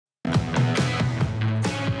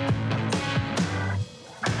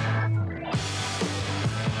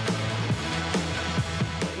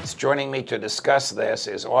Joining me to discuss this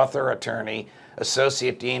is author, attorney,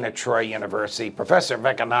 Associate Dean at Troy University, Professor of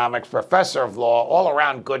Economics, Professor of Law,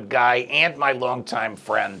 all-around good guy, and my longtime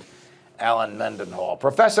friend, Alan Mendenhall.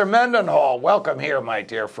 Professor Mendenhall, welcome here, my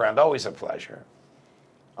dear friend. Always a pleasure.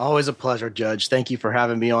 Always a pleasure, Judge. Thank you for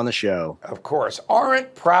having me on the show. Of course.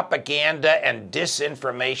 Aren't propaganda and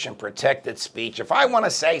disinformation protected speech? If I want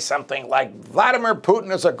to say something like, Vladimir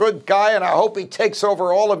Putin is a good guy and I hope he takes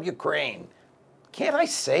over all of Ukraine, can't I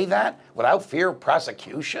say that without fear of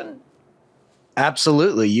prosecution?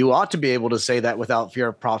 Absolutely. You ought to be able to say that without fear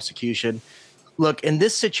of prosecution. Look, in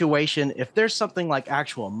this situation, if there's something like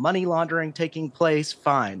actual money laundering taking place,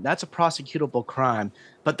 fine. That's a prosecutable crime.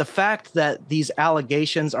 But the fact that these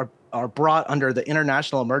allegations are brought under the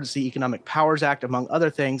International Emergency Economic Powers Act, among other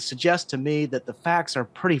things, suggests to me that the facts are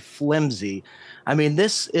pretty flimsy. I mean,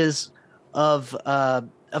 this is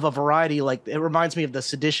of a variety, like it reminds me of the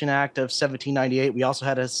Sedition Act of 1798. We also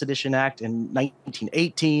had a Sedition Act in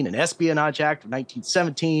 1918, an Espionage Act of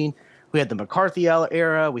 1917. We had the McCarthy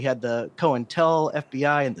era. We had the COINTEL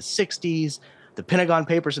FBI in the 60s, the Pentagon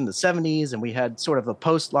Papers in the 70s, and we had sort of a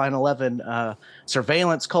post 9/11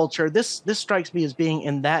 surveillance culture. This strikes me as being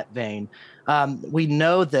in that vein. We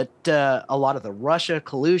know that a lot of the Russia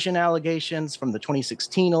collusion allegations from the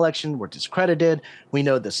 2016 election were discredited. We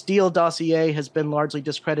know the Steele dossier has been largely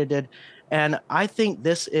discredited. And I think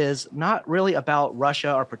this is not really about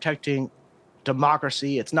Russia or protecting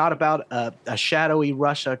democracy. It's not about a shadowy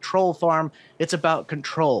Russia troll farm. It's about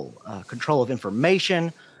control of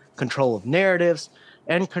information, control of narratives,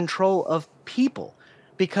 and control of people,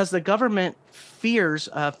 because the government fears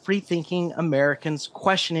free-thinking Americans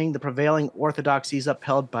questioning the prevailing orthodoxies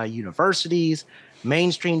upheld by universities,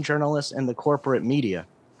 mainstream journalists, and the corporate media.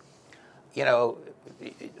 You know,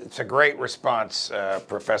 it's a great response,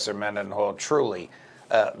 Professor Mendenhall, truly.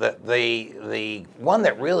 The one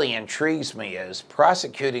that really intrigues me is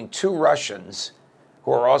prosecuting two Russians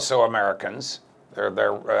who are also Americans, they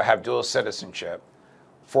have dual citizenship,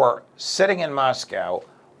 for sitting in Moscow,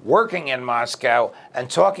 working in Moscow, and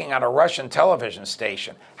talking on a Russian television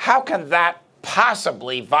station. How can that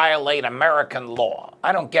possibly violate American law?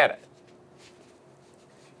 I don't get it.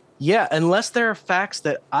 Yeah, unless there are facts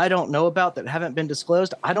that I don't know about that haven't been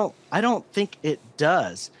disclosed, I don't think it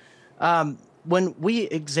does. When we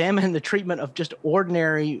examine the treatment of just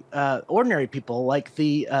ordinary people, like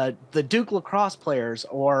the Duke lacrosse players,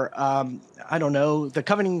 or I don't know, the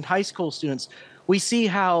Covington High School students, we see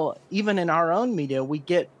how even in our own media we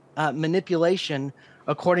get manipulation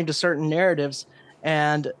according to certain narratives,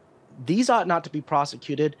 and these ought not to be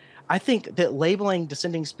prosecuted. I think that labeling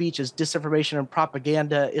dissenting speech as disinformation and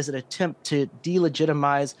propaganda is an attempt to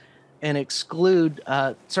delegitimize and exclude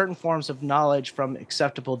certain forms of knowledge from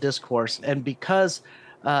acceptable discourse. And because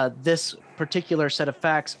this particular set of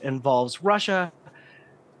facts involves Russia,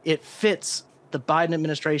 it fits the Biden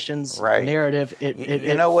administration's narrative.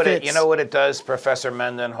 You know what it does, Professor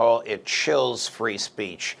Mendenhall? It chills free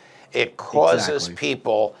speech. It causes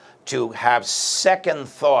people to have second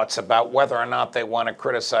thoughts about whether or not they want to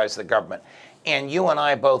criticize the government. And you and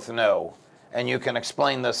I both know, and you can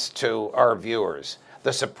explain this to our viewers,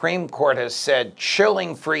 the Supreme Court has said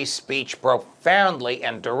chilling free speech profoundly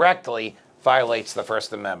and directly violates the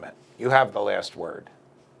First Amendment. You have the last word.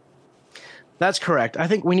 That's correct. I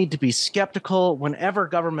think we need to be skeptical whenever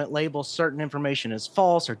government labels certain information as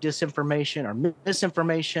false or disinformation or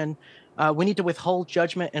misinformation. We need to withhold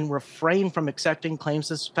judgment and refrain from accepting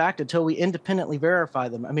claims as fact until we independently verify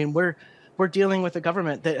them. I mean, we're dealing with a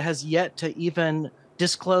government that has yet to even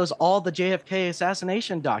disclose all the JFK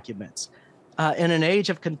assassination documents. In an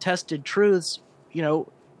age of contested truths, you know,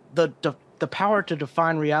 the power to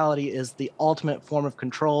define reality is the ultimate form of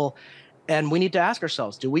control. And we need to ask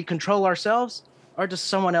ourselves, do we control ourselves or does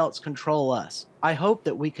someone else control us? I hope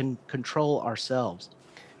that we can control ourselves.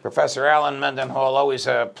 Professor Alan Mendenhall, always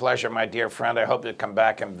a pleasure, my dear friend. I hope you come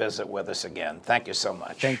back and visit with us again. Thank you so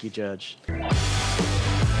much. Thank you, Judge.